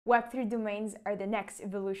Web3 domains are the next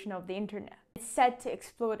evolution of the internet. It's set to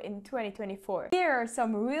explode in 2024. Here are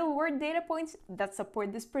some real-world data points that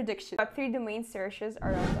support this prediction. Web3 domain searches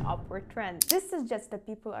are on the upward trend. This suggests that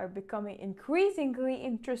people are becoming increasingly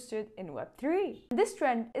interested in Web3. This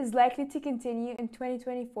trend is likely to continue in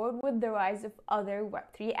 2024 with the rise of other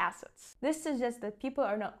Web3 assets. This suggests that people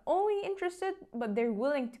are not only interested, but they're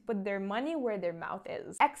willing to put their money where their mouth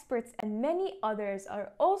is. Experts and many others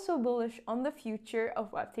are also bullish on the future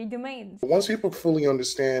of Web3 domains. Once people fully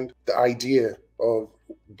understand the idea of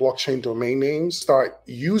blockchain domain names, start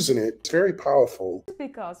using it, it's very powerful. This is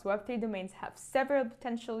because Web3 domains have several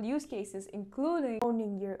potential use cases, including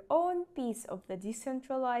owning your own piece of the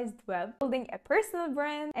decentralized web, building a personal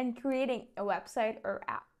brand, and creating a website or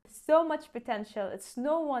app. So much potential, it's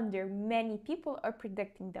no wonder many people are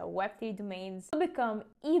predicting that Web3 domains will become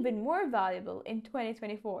even more valuable in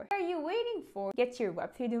 2024. What are you waiting for? Get your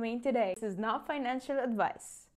Web3 domain today. This is not financial advice.